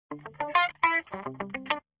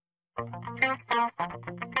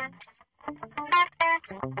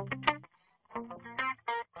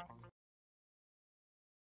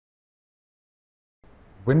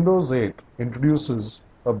Windows 8 introduces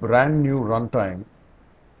a brand new runtime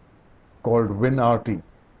called WinRT.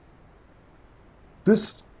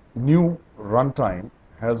 This new runtime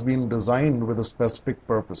has been designed with a specific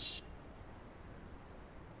purpose.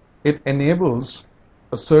 It enables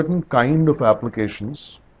a certain kind of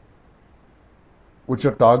applications which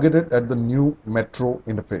are targeted at the new Metro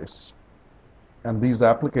interface. And these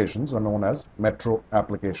applications are known as Metro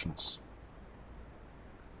applications.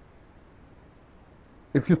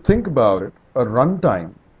 If you think about it, a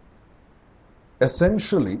runtime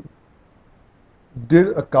essentially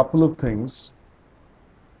did a couple of things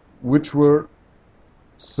which were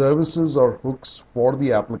services or hooks for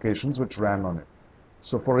the applications which ran on it.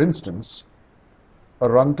 So for instance, a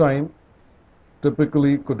runtime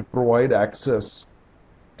typically could provide access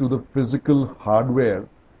to the physical hardware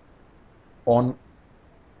on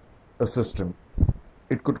a system.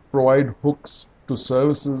 It could provide hooks to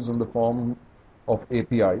services in the form of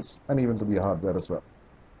APIs and even to the hardware as well.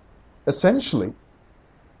 Essentially,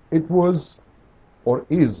 it was, or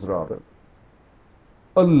is rather,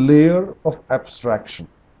 a layer of abstraction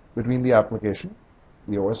between the application,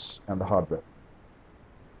 the OS, and the hardware.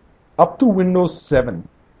 Up to Windows 7,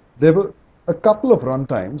 there were a couple of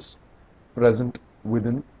runtimes present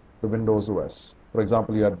within the Windows OS. For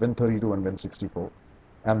example, you had Win32 and Win64,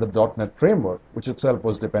 and the .NET framework, which itself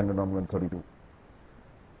was dependent on Win32.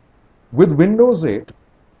 With Windows 8,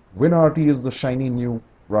 WinRT is the shiny new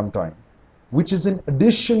runtime, which is in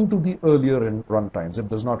addition to the earlier runtimes. It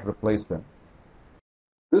does not replace them.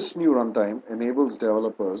 This new runtime enables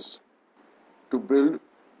developers to build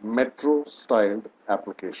Metro-styled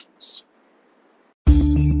applications.